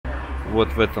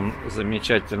Вот в этом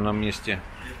замечательном месте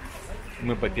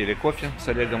мы попили кофе с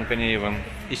Олегом Конеевым.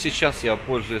 И сейчас я,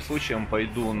 пользуясь случаем,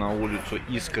 пойду на улицу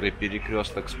Искры,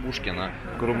 перекресток с Пушкина,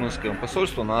 к румынскому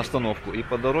посольству на остановку. И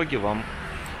по дороге вам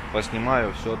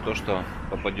поснимаю все то, что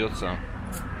попадется.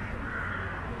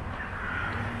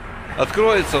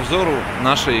 Откроется взору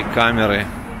нашей камеры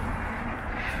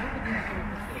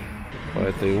по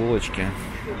этой улочке.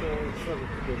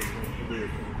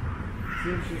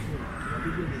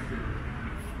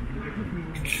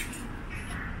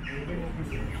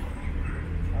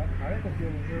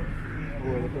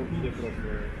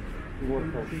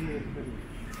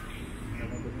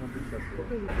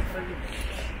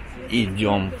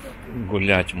 Идем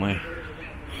гулять мы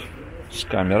с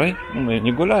камерой. Мы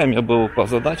не гуляем, я был по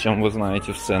задачам, вы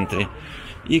знаете, в центре.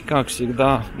 И как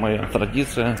всегда, моя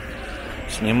традиция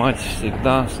снимать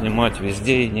всегда, снимать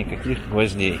везде, никаких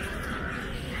гвоздей.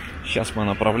 Сейчас мы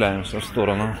направляемся в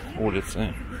сторону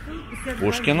улицы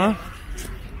Пушкина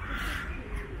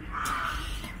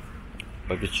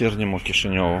по вечернему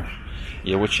Кишиневу.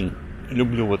 Я очень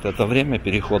люблю вот это время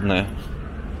переходное.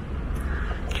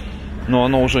 Но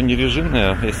оно уже не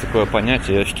режимное, есть такое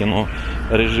понятие в кино,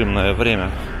 режимное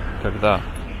время, когда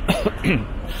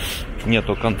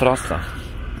нету контраста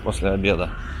после обеда.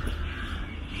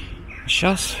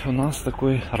 Сейчас у нас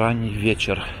такой ранний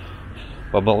вечер.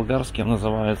 По-болгарски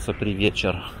называется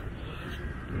привечер.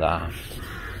 Да.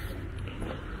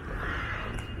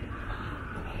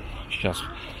 Сейчас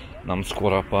нам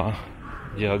скоро по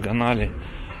диагонали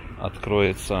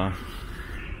откроется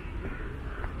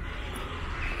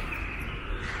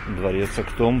Дворец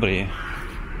ОКТОМБРИЕ.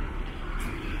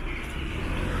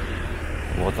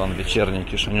 Вот он, вечерний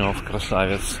Кишинев,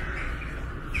 красавец.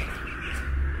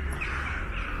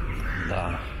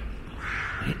 Да.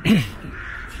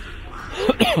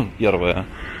 Первая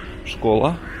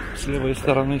школа с левой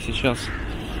стороны сейчас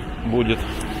будет.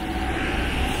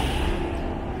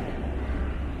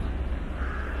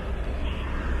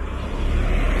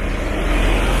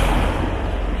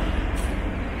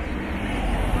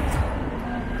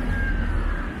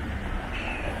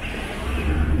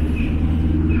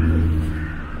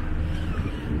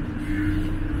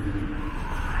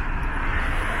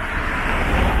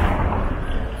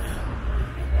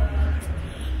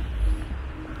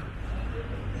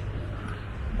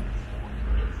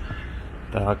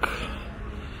 Так,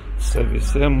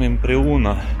 зависем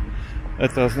имприуна.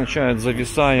 Это означает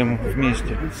зависаем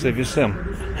вместе. Зависем.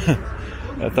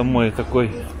 Это мой такой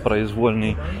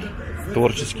произвольный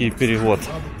творческий перевод.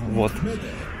 Вот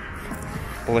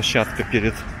площадка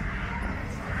перед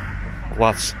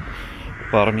плац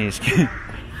по-армейски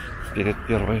перед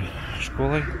первой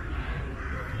школой.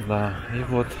 Да, и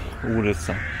вот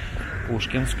улица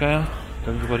Пушкинская,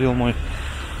 как говорил мой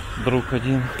друг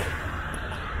один.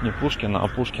 Не Пушкина, а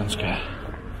Пушкинская.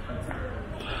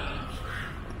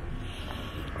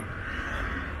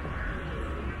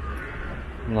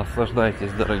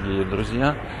 Наслаждайтесь, дорогие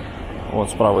друзья.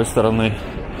 Вот с правой стороны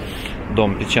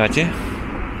дом печати.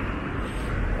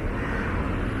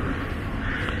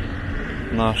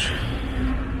 Наш.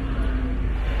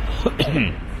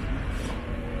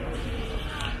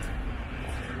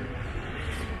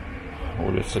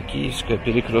 Улица Киевская,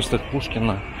 перекресток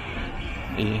Пушкина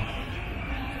и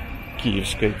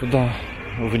Киевской, туда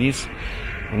вниз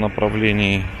в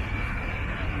направлении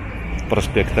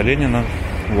проспекта Ленина.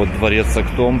 Вот Дворец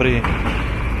ОКТОМБРИЕ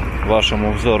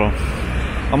вашему взору.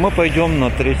 А мы пойдем на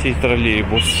 3-й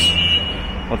троллейбус,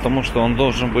 потому что он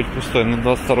должен быть пустой. На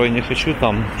 22-й не хочу,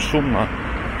 там шумно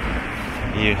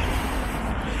и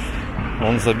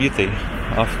он забитый.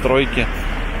 А в 3-ке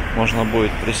можно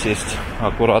будет присесть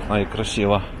аккуратно и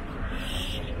красиво.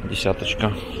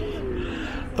 10-очка.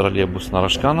 Троллейбус на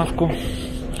Рожкановку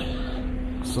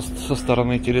со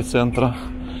стороны телецентра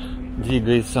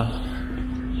двигается.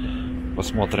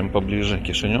 Посмотрим поближе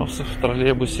кишиневцев в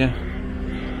троллейбусе.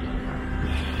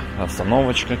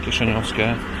 Остановочка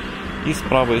Кишиневская. И с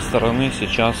правой стороны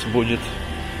сейчас будет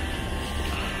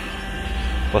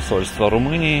посольство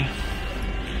Румынии,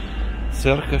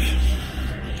 церковь.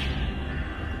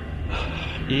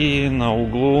 И на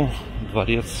углу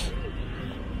Дворец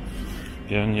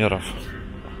пионеров.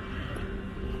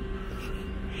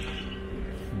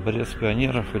 Дворец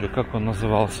пионеров, или как он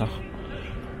назывался?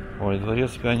 Ой,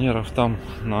 Дворец пионеров там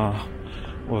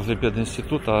возле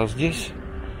пединститута, а здесь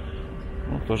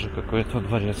тоже какой-то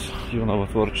дворец юного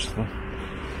творчества.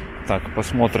 Так,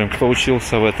 посмотрим, кто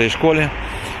учился в этой школе.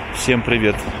 Всем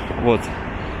привет. Вот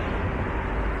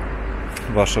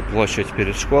ваша площадь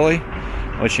перед школой.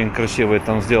 Очень красивый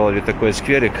там сделали такой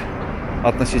скверик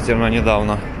относительно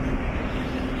недавно.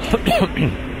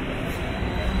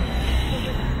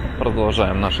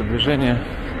 Продолжаем наше движение.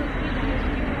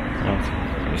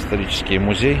 Вот, исторический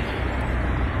музей.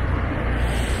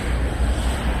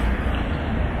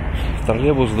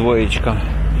 Троллейбус двоечка,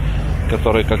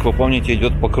 который, как вы помните,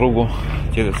 идет по кругу.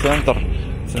 Телецентр,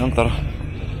 центр,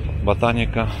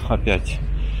 ботаника, опять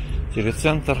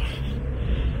телецентр,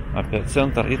 опять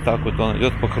центр. И так вот он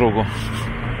идет по кругу.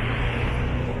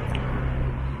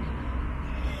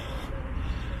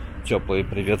 Теплый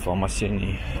привет вам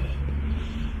осенний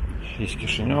из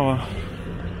Кишинева.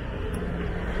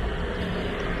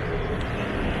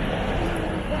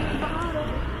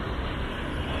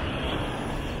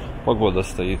 Погода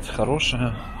стоит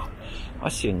хорошая,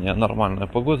 осенняя нормальная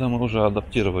погода. Мы уже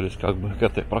адаптировались как бы к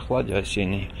этой прохладе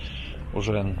осенней.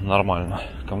 Уже нормально,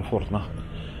 комфортно.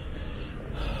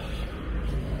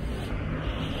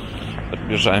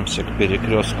 Приближаемся к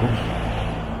перекрестку.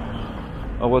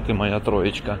 А вот и моя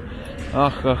троечка.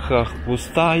 Ах-ах-ах,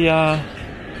 пустая.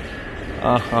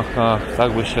 Ах-ах-ах,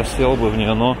 так бы сейчас сел бы в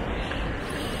нее, но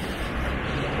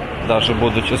даже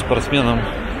будучи спортсменом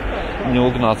не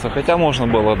угнаться. Хотя можно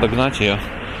было догнать ее,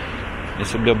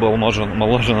 если бы я был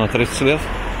моложе на 30 лет.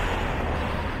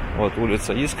 Вот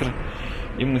улица Искры.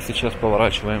 И мы сейчас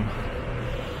поворачиваем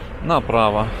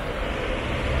направо.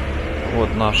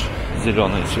 Вот наш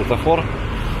зеленый светофор.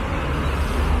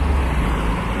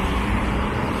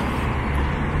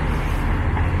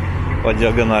 По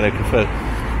диагонали кафе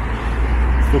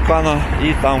Пушкина.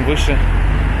 И там выше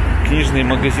книжный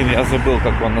магазин. Я забыл,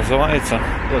 как он называется.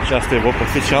 Я часто его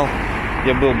посещал.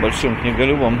 Я был большим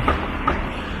книголюбом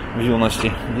в юности.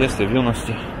 В детстве, в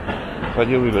юности.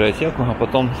 Ходил в библиотеку, а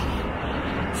потом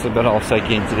собирал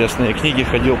всякие интересные книги.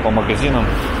 Ходил по магазинам.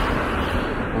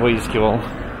 Выискивал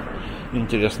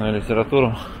интересную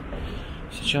литературу.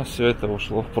 Сейчас все это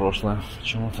ушло в прошлое.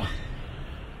 Почему-то.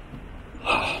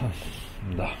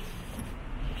 Да.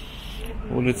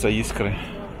 Улица Искры.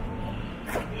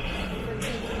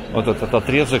 Вот этот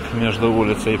отрезок между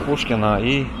улицей Пушкина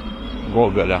и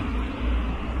Гоголя.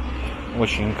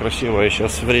 Очень красивое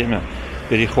сейчас время,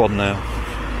 переходное.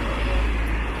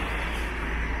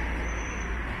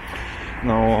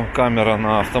 Но камера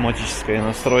на автоматической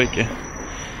настройке.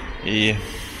 И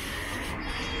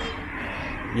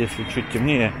если чуть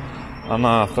темнее,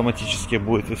 она автоматически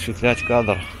будет высветлять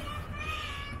кадр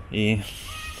и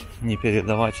не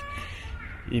передавать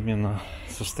именно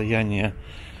состояние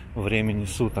времени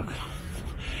суток,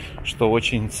 что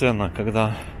очень ценно,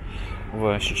 когда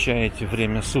вы ощущаете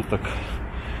время суток.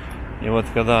 И вот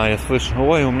когда я слышу: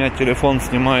 ой, у меня телефон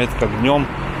снимает как днем,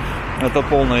 это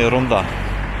полная ерунда.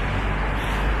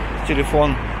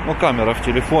 Телефон, ну камера в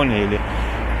телефоне или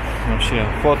вообще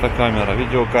фотокамера,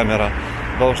 видеокамера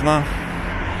должна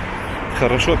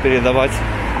хорошо передавать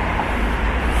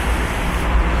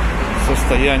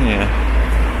состояние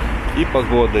и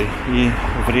погоды, и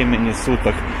времени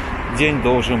суток. День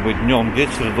должен быть днем,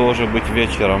 вечер должен быть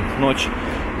вечером, ночь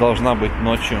должна быть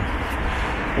ночью.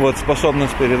 Вот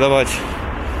способность передавать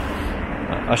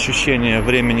ощущение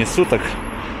времени суток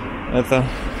 — это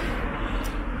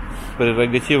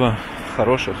прерогатива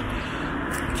хороших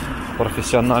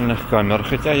профессиональных камер.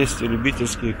 Хотя есть и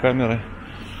любительские камеры,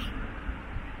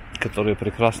 которые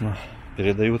прекрасно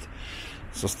передают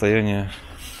состояние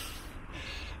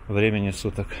времени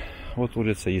суток. Вот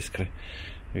улица Искры.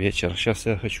 Вечер. Сейчас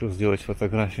я хочу сделать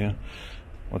фотографию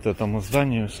вот этому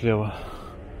зданию слева,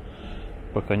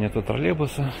 пока нету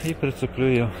троллейбуса, и прицеплю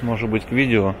ее, может быть, к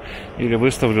видео или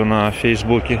выставлю на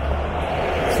Фейсбуке.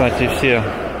 Кстати, все,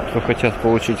 кто хотят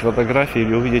получить фотографии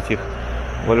или увидеть их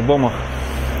в альбомах,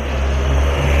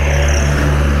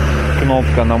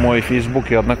 кнопка на мой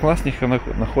Фейсбук и Одноклассник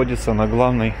находится на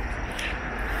главной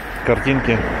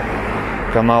картинке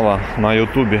канала на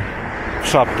Ютубе. В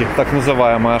шапке, так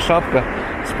называемая шапка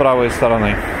с правой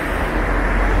стороны.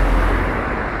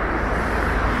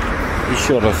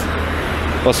 Еще раз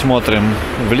посмотрим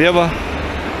влево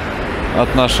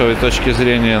от нашей точки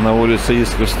зрения на улице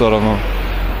Искры в сторону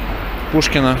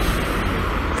Пушкина.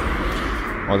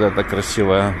 Вот это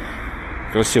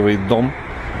красивый дом,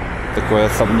 такой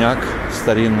особняк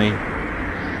старинный.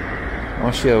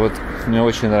 Вообще вот мне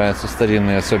очень нравятся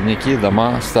старинные особняки,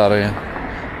 дома старые.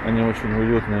 Они очень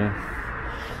уютные,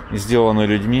 сделаны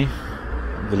людьми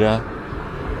для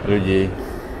людей.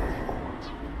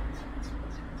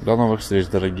 До новых встреч,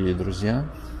 дорогие друзья.